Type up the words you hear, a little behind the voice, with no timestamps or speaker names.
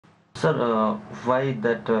Sir, why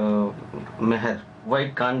that meher? Why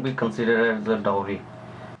it can't be considered as a dowry?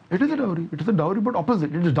 It is a dowry. It is a dowry, but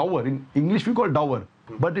opposite. It is dower. In English, we call dower.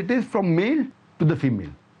 But it is from male to the female.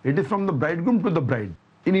 It is from the bridegroom to the bride.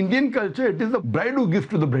 In Indian culture, it is the bride who gives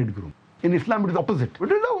to the bridegroom. In Islam, it is opposite.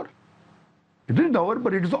 It is dower. It is dower,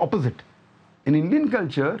 but it is the opposite. In Indian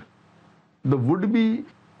culture, the would-be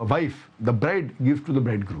wife, the bride, gives to the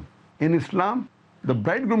bridegroom. In Islam, the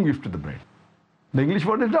bridegroom gives to the bride. The English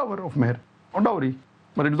word is dower of meher or dowry,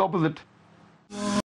 but it is opposite.